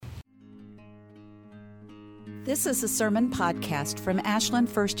This is a sermon podcast from Ashland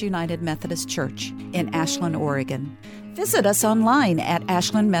First United Methodist Church in Ashland, Oregon. Visit us online at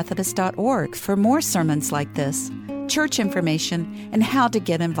ashlandmethodist.org for more sermons like this, church information, and how to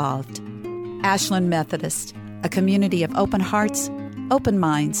get involved. Ashland Methodist, a community of open hearts, open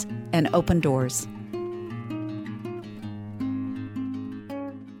minds, and open doors.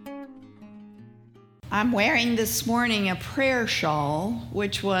 I'm wearing this morning a prayer shawl,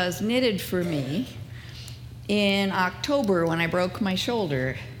 which was knitted for me in October when I broke my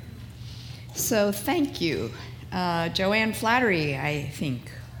shoulder. So thank you, Joanne Flattery, I think,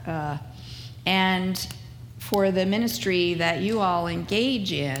 and for the ministry that you all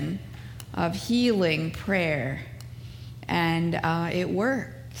engage in of healing prayer. And it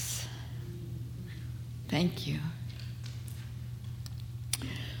works. Thank you.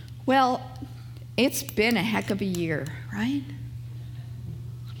 Well, it's been a heck of a year, right?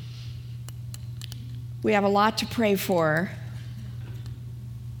 We have a lot to pray for.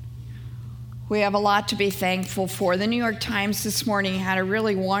 We have a lot to be thankful for. The New York Times this morning had a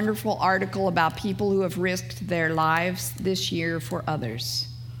really wonderful article about people who have risked their lives this year for others.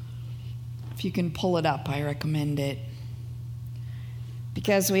 If you can pull it up, I recommend it.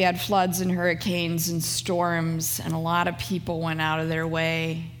 Because we had floods and hurricanes and storms, and a lot of people went out of their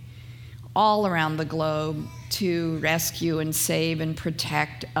way all around the globe to rescue and save and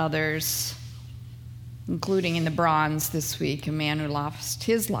protect others, including in the Bronx this week, a man who lost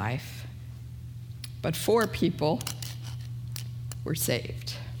his life. But 4 people were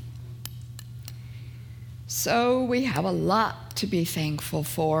saved. So we have a lot to be thankful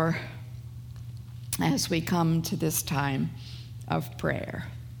for as we come to this time of prayer.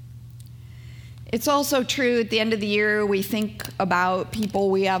 It's also true at the end of the year we think about people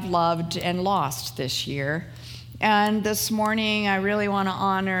we have loved and lost this year. And this morning I really want to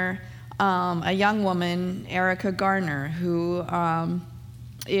honor a young woman, Erica Garner, who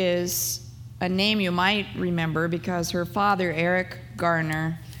is a name you might remember because her father, Eric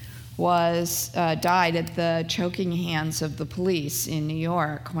Garner, died at the choking hands of the police in New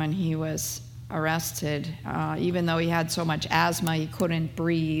York when he was arrested. Even though he had so much asthma, he couldn't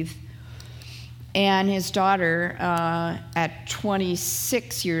breathe. And his daughter, at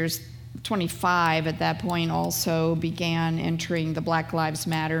 25 at that point, also began entering the Black Lives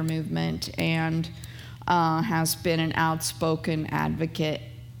Matter movement and has been an outspoken advocate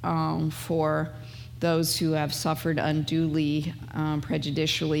for those who have suffered unduly,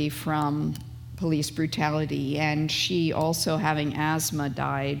 prejudicially from police brutality. And she, also having asthma,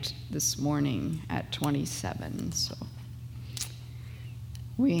 died this morning at 27. So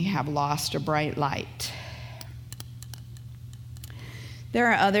we have lost a bright light. There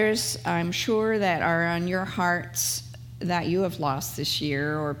are others, I'm sure, that are on your hearts that you have lost this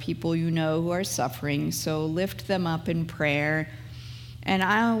year, or people you know who are suffering, so lift them up in prayer. And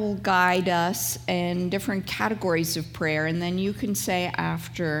I will guide us in different categories of prayer, and then you can say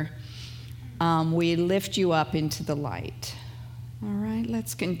after, we lift you up into the light. All right,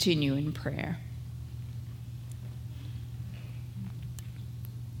 let's continue in prayer.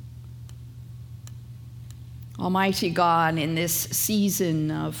 Almighty God, in this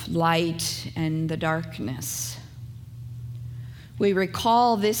season of light and the darkness, we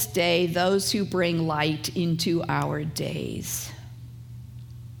recall this day those who bring light into our days.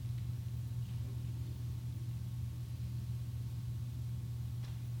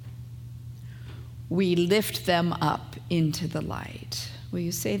 We lift them up into the light. Will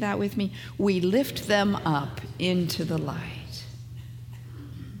you say that with me? We lift them up into the light.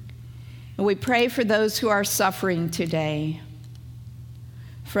 And we pray for those who are suffering today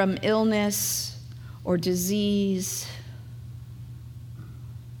from illness or disease,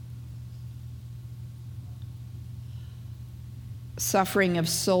 suffering of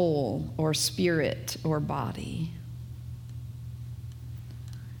soul or spirit or body.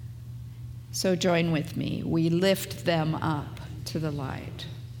 So join with me. We lift them up to the light.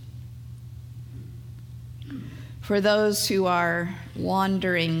 For those who are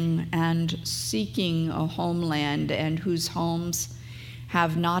wandering and seeking a homeland and whose homes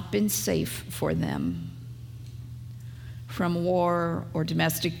have not been safe for them from war or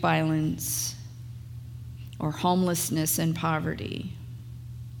domestic violence or homelessness and poverty.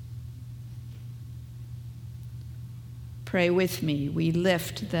 Pray with me. We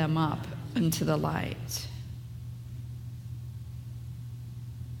lift them up into the light.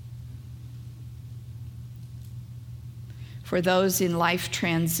 For those in life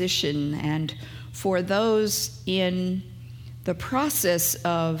transition and for those in the process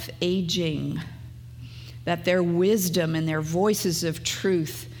of aging, that their wisdom and their voices of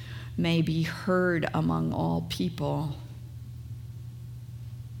truth may be heard among all people.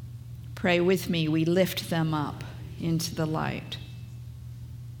 Pray with me, we lift them up into the light.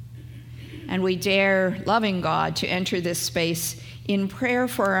 And we dare, loving God, to enter this space in prayer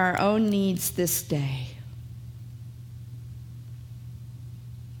for our own needs this day.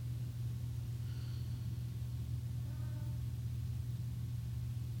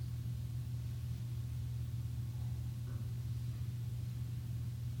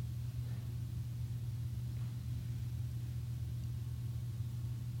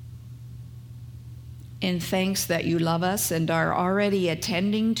 In thanks that you love us and are already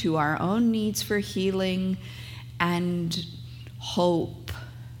attending to our own needs for healing and hope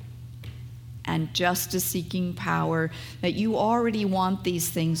and justice-seeking power, that you already want these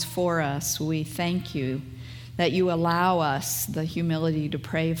things for us, we thank you that you allow us the humility to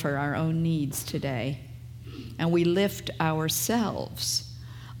pray for our own needs today. And we lift ourselves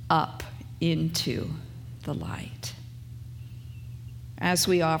up into the light. As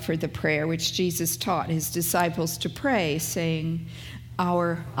we offer the prayer which Jesus taught his disciples to pray, saying,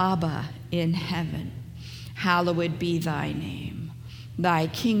 Our Abba in heaven, hallowed be thy name. Thy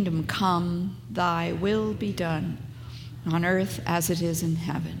kingdom come, thy will be done, on earth as it is in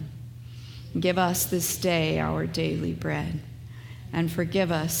heaven. Give us this day our daily bread, and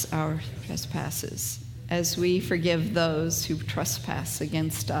forgive us our trespasses, as we forgive those who trespass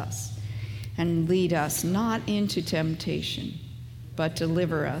against us. And lead us not into temptation, but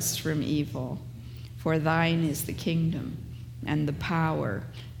deliver us from evil. For thine is the kingdom, and the power,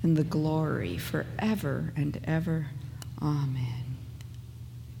 and the glory forever and ever. Amen.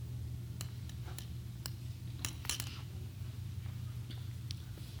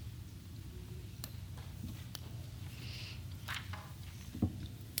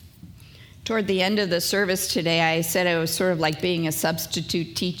 Toward the end of the service today, I said I was sort of like being a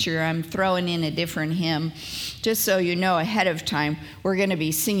substitute teacher. I'm throwing in a different hymn. Just so you know ahead of time, we're going to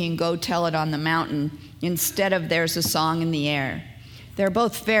be singing Go Tell It on the Mountain instead of There's a Song in the Air. They're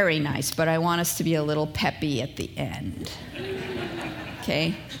both very nice, but I want us to be a little peppy at the end.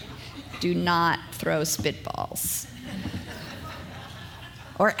 Okay? Do not throw spitballs.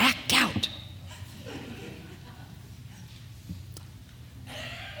 Or act out.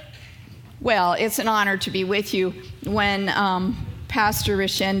 Well, it's an honor to be with you. When Pastor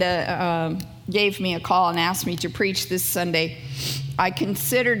Rishenda gave me a call and asked me to preach this Sunday, I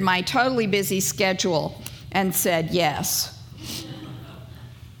considered my totally busy schedule and said yes.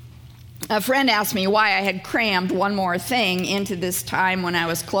 A friend asked me why I had crammed one more thing into this time when I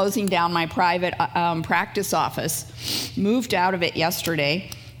was closing down my private practice office. Moved out of it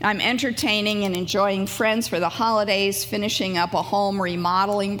yesterday. I'm entertaining and enjoying friends for the holidays, finishing up a home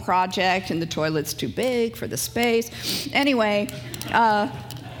remodeling project, and the toilet's too big for the space. Anyway,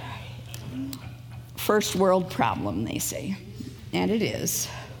 first world problem, they say, and it is.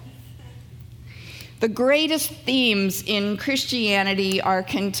 The greatest themes in Christianity are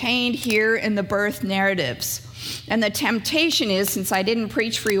contained here in the birth narratives. And the temptation is, since I didn't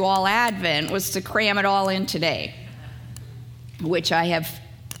preach for you all Advent, was to cram it all in today, which I have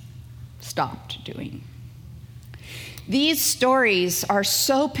stopped doing. These stories are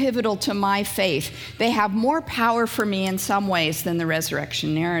so pivotal to my faith. They have more power for me in some ways than the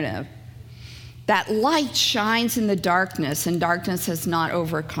resurrection narrative. That light shines in the darkness, and darkness has not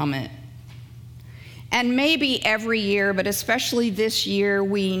overcome it. And maybe every year, but especially this year,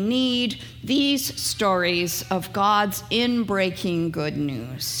 we need these stories of God's inbreaking good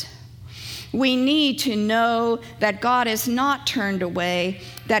news. We need to know that God is not turned away,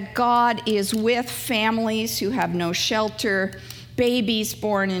 that God is with families who have no shelter, babies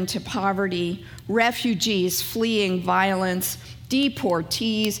born into poverty, refugees fleeing violence,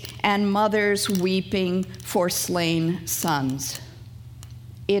 deportees, and mothers weeping for slain sons.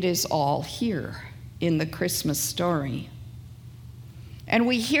 It is all here in the Christmas story. And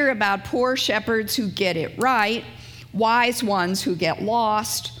we hear about poor shepherds who get it right, wise ones who get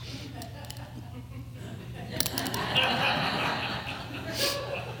lost,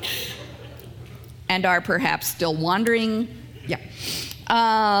 and are perhaps still wandering.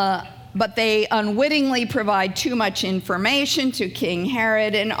 But they unwittingly provide too much information to King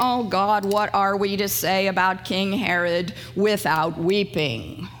Herod, and oh God, what are we to say about King Herod without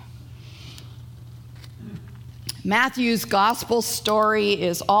weeping? Matthew's gospel story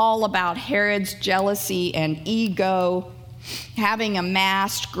is all about Herod's jealousy and ego. Having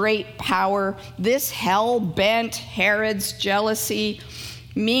amassed great power, this hell-bent Herod's jealousy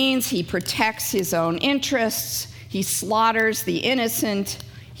means he protects his own interests, he slaughters the innocent,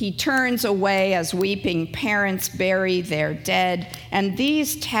 He turns away as weeping parents bury their dead. And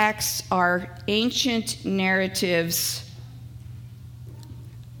these texts are ancient narratives,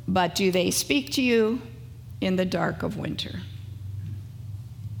 but do they speak to you in the dark of winter?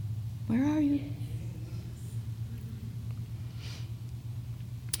 Where are you?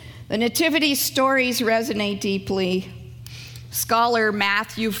 The nativity stories resonate deeply. Scholar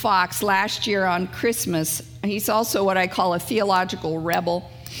Matthew Fox, last year on Christmas, he's also what I call a theological rebel.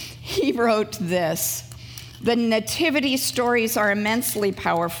 He wrote this: "The nativity stories are immensely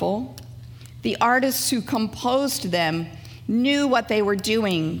powerful. The artists who composed them knew what they were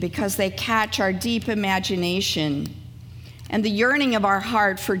doing because they catch our deep imagination and the yearning of our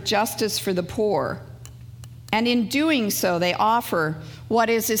heart for justice for the poor. And in doing so, they offer what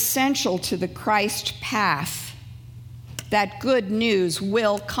is essential to the Christ path, that good news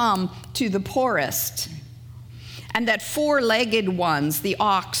will come to the poorest, and that four-legged ones, the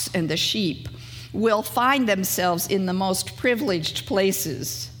ox and the sheep, will find themselves in the most privileged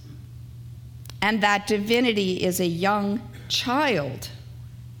places, and that divinity is a young child,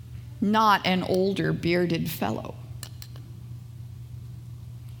 not an older bearded fellow."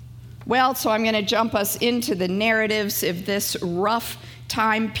 Well, so I'm going to jump us into the narratives of this rough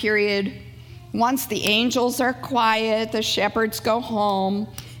time period. Once the angels are quiet, the shepherds go home,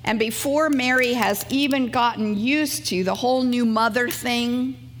 and before Mary has even gotten used to the whole new mother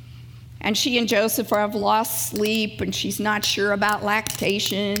thing, and she and Joseph have lost sleep, and she's not sure about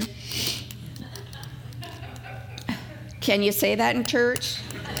lactation. Can you say that in church?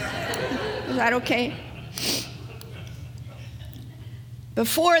 Is that okay?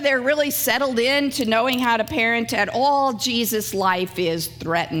 Before they're really settled into knowing how to parent at all, Jesus' life is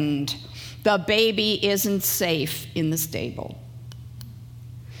threatened. The baby isn't safe in the stable.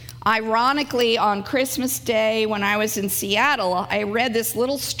 Ironically, on Christmas Day, when I was in Seattle, I read this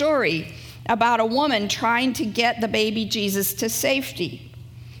little story about a woman trying to get the baby Jesus to safety.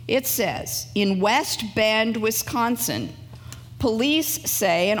 It says, in West Bend, Wisconsin, police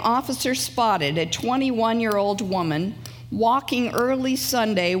say an officer spotted a 21-year-old woman walking early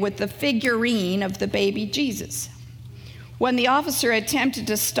Sunday with the figurine of the baby Jesus. When the officer attempted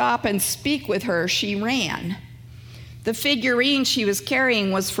to stop and speak with her, she ran. The figurine she was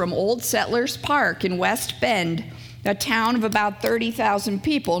carrying was from Old Settlers Park in West Bend, a town of about 30,000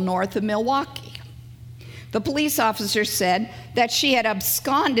 people north of Milwaukee. The police officer said that she had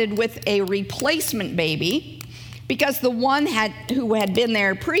absconded with a replacement baby because the one who had been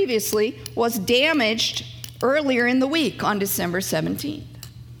there previously was damaged earlier in the week on December 17th.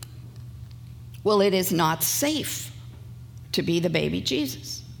 Well, it is not safe to be the baby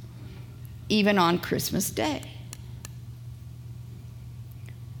Jesus, even on Christmas Day.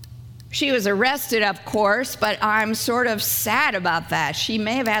 She was arrested, of course, but I'm sort of sad about that. She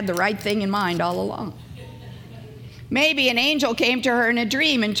may have had the right thing in mind all along. Maybe an angel came to her in a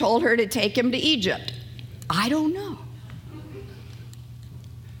dream and told her to take him to Egypt. I don't know.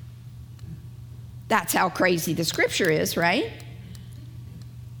 That's how crazy the scripture is, right?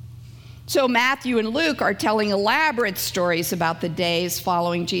 So Matthew and Luke are telling elaborate stories about the days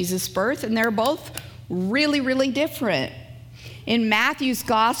following Jesus' birth, and they're both really, really different. In Matthew's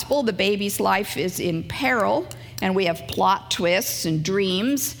gospel, the baby's life is in peril, and we have plot twists and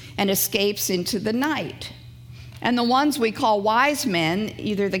dreams and escapes into the night. And the ones we call wise men,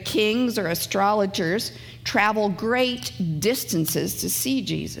 either the kings or astrologers, travel great distances to see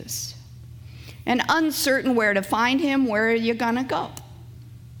Jesus. And uncertain where to find him, where are you gonna go?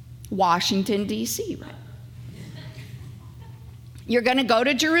 Washington, D.C., right? You're gonna go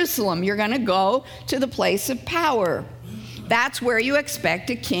to Jerusalem. You're gonna go to the place of power. That's where you expect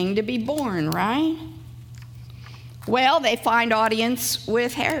a king to be born, right? Well, they find audience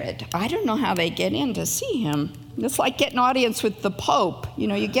with Herod. I don't know how they get in to see him. It's like getting audience with the Pope. You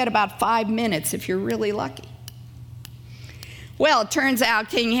know, you get about 5 minutes if you're really lucky. Well, it turns out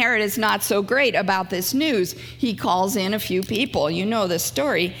King Herod is not so great about this news. He calls in a few people, you know the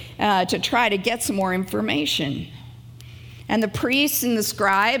story, to try to get some more information. And the priests and the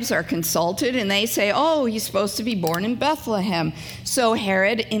scribes are consulted, and they say, oh, he's supposed to be born in Bethlehem. So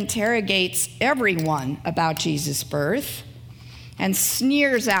Herod interrogates everyone about Jesus' birth and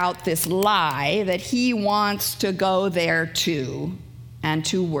sneers out this lie that he wants to go there too and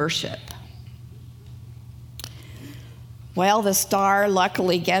to worship. Well, the star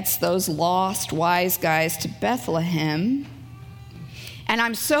luckily gets those lost wise guys to Bethlehem. And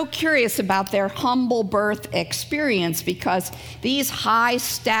I'm so curious about their humble birth experience because these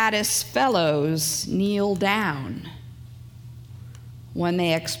high-status fellows kneel down when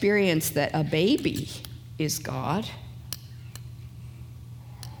they experience that a baby is God.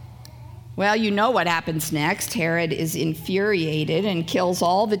 Well, you know what happens next. Herod is infuriated and kills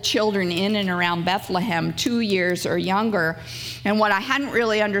all the children in and around Bethlehem 2 years or younger. And what I hadn't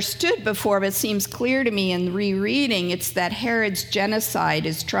really understood before, but seems clear to me in rereading, it's that Herod's genocide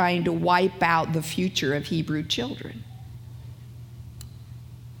is trying to wipe out the future of Hebrew children.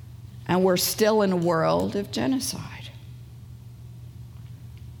 And we're still in a world of genocide.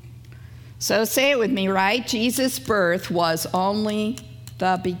 So say it with me, right? Jesus' birth was only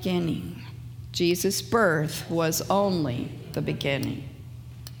the beginning. Jesus' birth was only the beginning.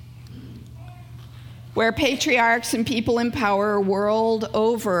 Where patriarchs and people in power world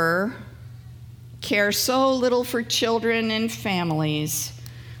over care so little for children and families,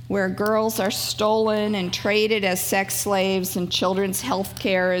 where girls are stolen and traded as sex slaves and children's health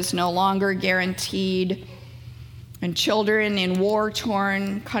care is no longer guaranteed, and children in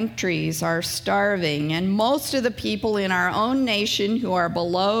war-torn countries are starving, and most of the people in our own nation who are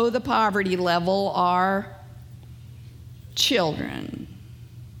below the poverty level are children.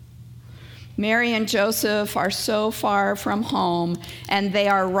 Mary and Joseph are so far from home, and they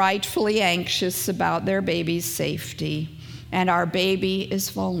are rightfully anxious about their baby's safety, and our baby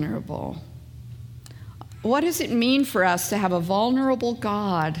is vulnerable. What does it mean for us to have a vulnerable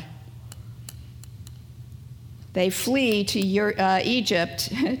God? They flee to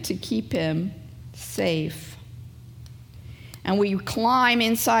Egypt to keep him safe. And we climb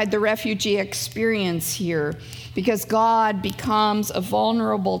inside the refugee experience here because God becomes a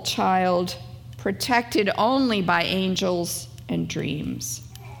vulnerable child protected only by angels and dreams.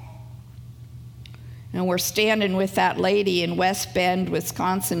 And we're standing with that lady in West Bend,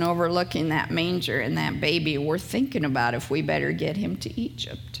 Wisconsin, overlooking that manger and that baby. We're thinking about if we better get him to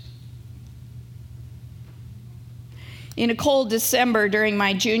Egypt. In a cold December during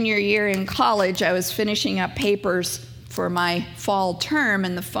my junior year in college, I was finishing up papers for my fall term,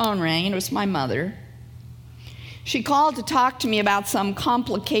 and the phone rang, and it was my mother. She called to talk to me about some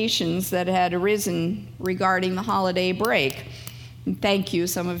complications that had arisen regarding the holiday break. And thank you,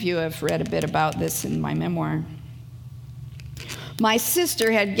 some of you have read a bit about this in my memoir. My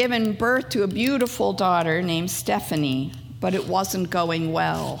sister had given birth to a beautiful daughter named Stephanie, but it wasn't going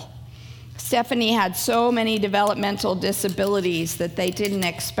well. Stephanie had so many developmental disabilities that they didn't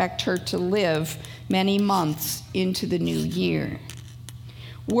expect her to live many months into the new year.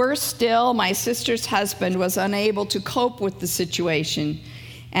 Worse still, my sister's husband was unable to cope with the situation,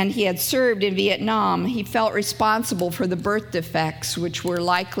 and he had served in Vietnam. He felt responsible for the birth defects, which were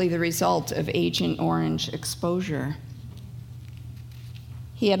likely the result of Agent Orange exposure.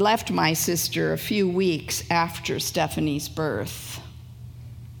 He had left my sister a few weeks after Stephanie's birth.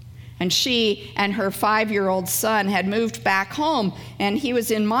 And she and her 5-year-old son had moved back home, and he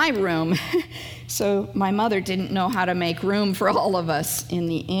was in my room. So my mother didn't know how to make room for all of us in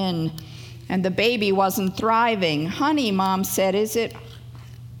the inn. And the baby wasn't thriving. Honey, Mom said, is it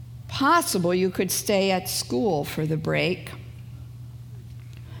possible you could stay at school for the break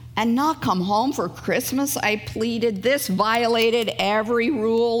and not come home for Christmas? I pleaded. This violated every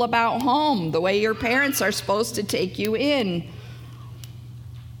rule about home, the way your parents are supposed to take you in.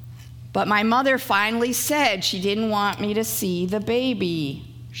 But my mother finally said she didn't want me to see the baby.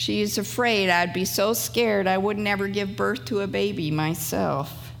 She's afraid I'd be so scared I would never give birth to a baby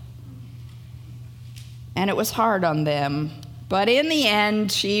myself. And it was hard on them. But in the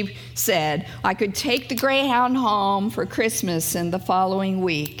end, she said I could take the Greyhound home for Christmas and the following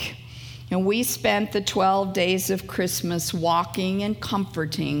week. And we spent the 12 days of Christmas walking and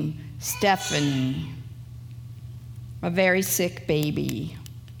comforting Stephanie, a very sick baby.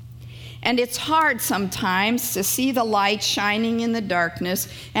 And it's hard sometimes to see the light shining in the darkness,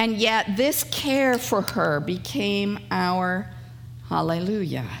 and yet this care for her became our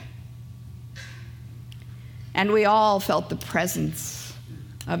hallelujah. And we all felt the presence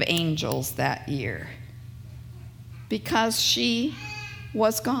of angels that year because she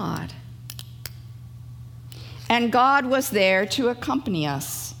was God. And God was there to accompany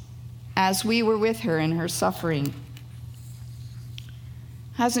us as we were with her in her suffering.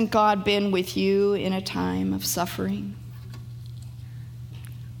 Hasn't God been with you in a time of suffering?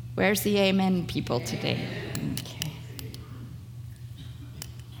 Where's the amen people today? Okay.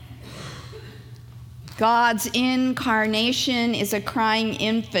 God's incarnation is a crying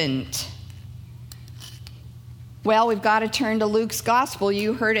infant. Well, we've got to turn to Luke's gospel.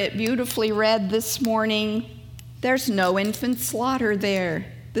 You heard it beautifully read this morning. There's no infant slaughter there.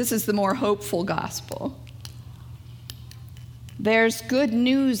 This is the more hopeful gospel. There's good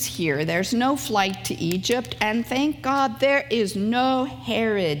news here. There's no flight to Egypt, and thank God there is no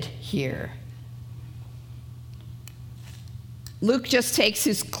Herod here. Luke just takes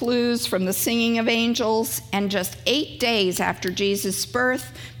his clues from the singing of angels, and just 8 days after Jesus'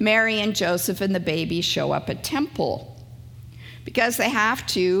 birth, Mary and Joseph and the baby show up at temple because they have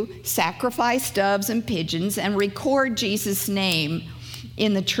to sacrifice doves and pigeons and record Jesus' name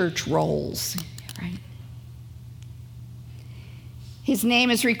in the church rolls, right? His name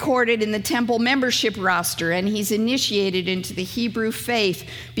is recorded in the temple membership roster, and he's initiated into the Hebrew faith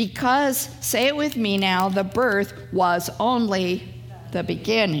because, say it with me now, the birth was only the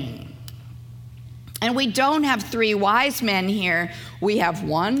beginning. And we don't have 3 wise men here. We have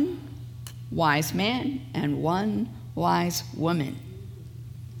 1 wise man and 1 wise woman.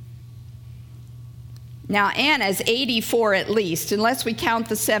 Now, Anna's 84 at least, unless we count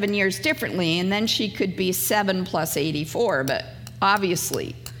the 7 years differently, and then she could be 7 plus 84, but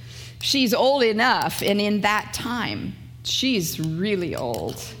obviously, she's old enough, and in that time, she's really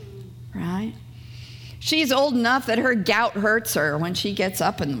old, right? She's old enough that her gout hurts her when she gets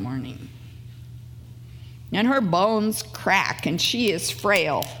up in the morning. And her bones crack, and she is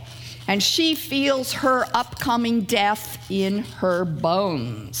frail. And she feels her upcoming death in her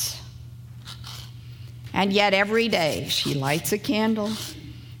bones. And yet every day, she lights a candle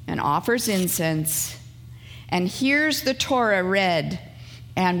and offers incense and hears the Torah read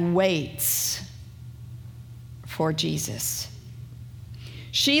and waits for Jesus.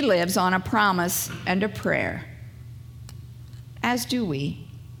 She lives on a promise and a prayer, as do we.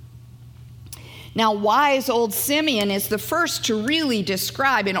 Now, wise old Simeon is the first to really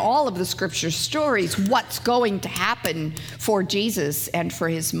describe in all of the scripture stories what's going to happen for Jesus and for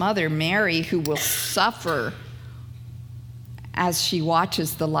his mother, Mary, who will suffer as she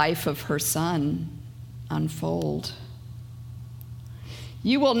watches the life of her son unfold.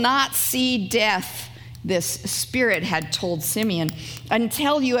 You will not see death, this spirit had told Simeon,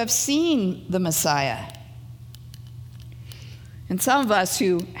 until you have seen the Messiah. And some of us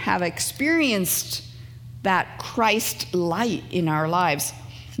who have experienced that Christ light in our lives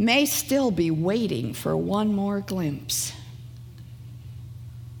may still be waiting for one more glimpse.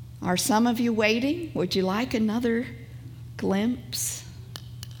 Are some of you waiting? Would you like another glimpse?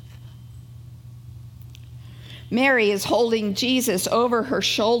 Mary is holding Jesus over her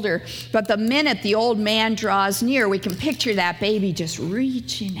shoulder, but the minute the old man draws near, we can picture that baby just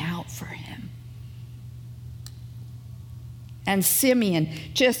reaching out for him. And Simeon,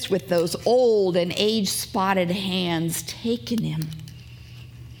 just with those old and age-spotted hands, taking him.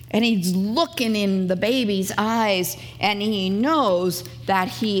 And he's looking in the baby's eyes, and he knows that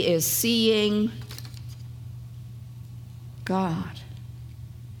he is seeing God.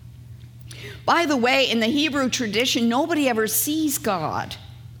 By the way, in the Hebrew tradition, nobody ever sees God.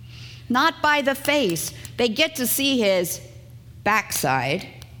 Not by the face. They get to see his backside.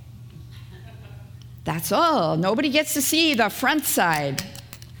 That's all. Nobody gets to see the front side.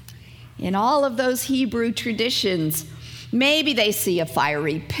 In all of those Hebrew traditions, maybe they see a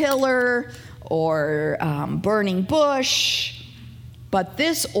fiery pillar or burning bush. But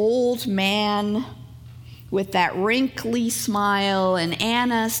this old man with that wrinkly smile and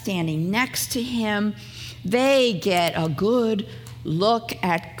Anna standing next to him, they get a good look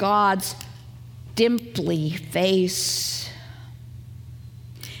at God's dimply face.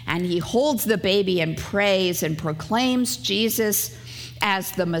 And he holds the baby and prays and proclaims Jesus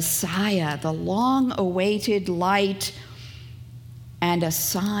as the Messiah, the long-awaited light and a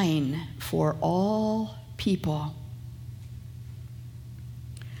sign for all people.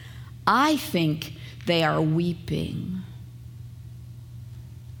 I think they are weeping,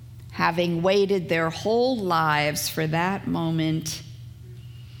 having waited their whole lives for that moment.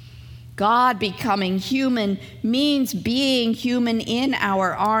 God becoming human means being human in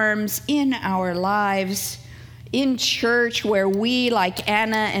our arms, in our lives, in church where we, like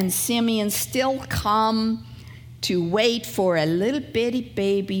Anna and Simeon, still come to wait for a little bitty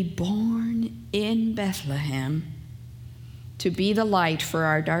baby born in Bethlehem to be the light for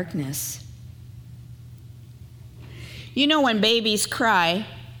our darkness. You know, when babies cry,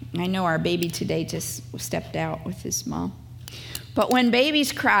 I know our baby today just stepped out with his mom. But when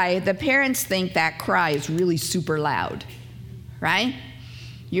babies cry, the parents think that cry is really super loud, right?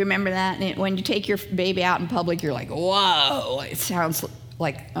 You remember that? When you take your baby out in public, you're like, whoa, it sounds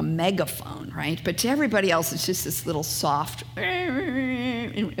like a megaphone, right? But to everybody else, it's just this little soft,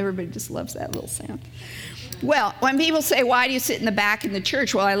 and everybody just loves that little sound. Well, when people say, why do you sit in the back in the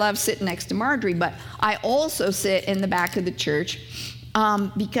church? Well, I love sitting next to Marjorie, but I also sit in the back of the church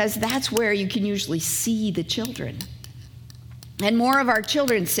because that's where you can usually see the children. And more of our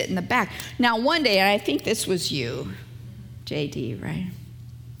children sit in the back. Now, one day, and I think this was you, JD, right?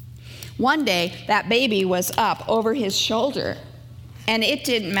 One day, that baby was up over his shoulder, And it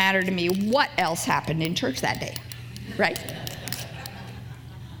didn't matter to me what else happened in church that day, right?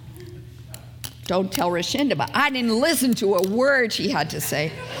 Don't tell Rashinda, but I didn't listen to a word she had to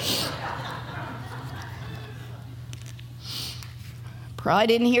say. Probably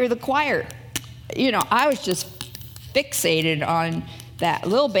didn't hear the choir. I was just fixated on that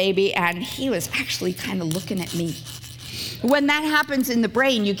little baby, and he was actually kind of looking at me. When that happens in the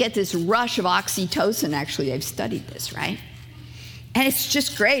brain, you get this rush of oxytocin. Actually, I've studied this, right? And it's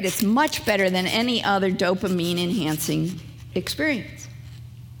just great. It's much better than any other dopamine-enhancing experience.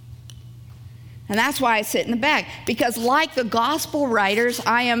 And that's why I sit in the back, because like the gospel writers,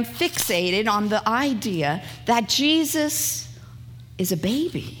 I am fixated on the idea that Jesus is a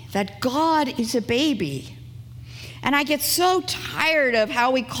baby, that God is a baby. And I get so tired of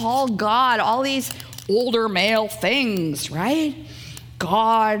how we call God all these older male things, right?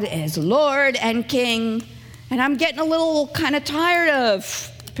 God as Lord and King. And I'm getting a little kind of tired of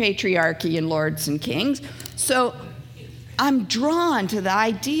patriarchy and lords and kings. So I'm drawn to the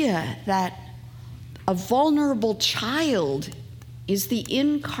idea that a vulnerable child is the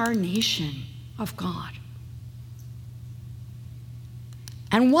incarnation of God.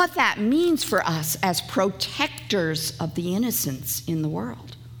 And what that means for us as protectors of the innocents in the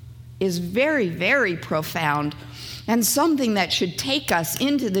world is very, very profound, and something that should take us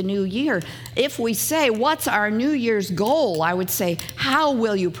into the new year. If we say, what's our New Year's goal? I would say, how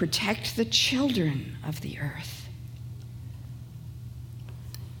will you protect the children of the earth?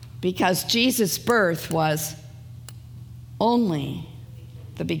 Because Jesus' birth was only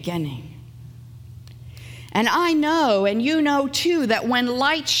the beginning. And I know, and you know too, that when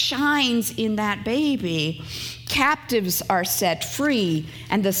light shines in that baby, captives are set free,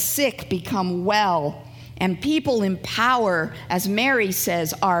 and the sick become well, and people in power, as Mary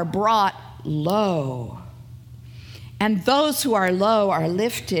says, are brought low. And those who are low are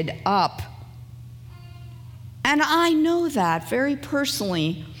lifted up. And I know that very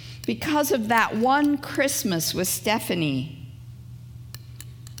personally because of that one Christmas with Stephanie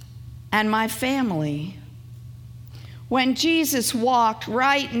and my family, when Jesus walked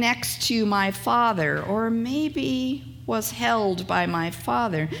right next to my father, or maybe was held by my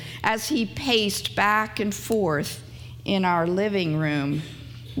father, as he paced back and forth in our living room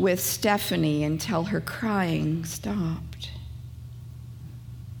with Stephanie until her crying stopped.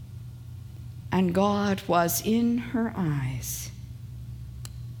 And God was in her eyes.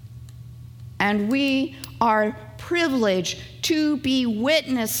 And we are privileged to be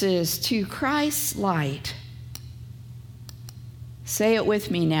witnesses to Christ's light. Say it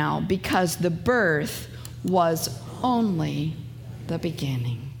with me now, because the birth was only the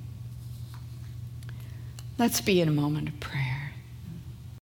beginning. Let's be in a moment of prayer.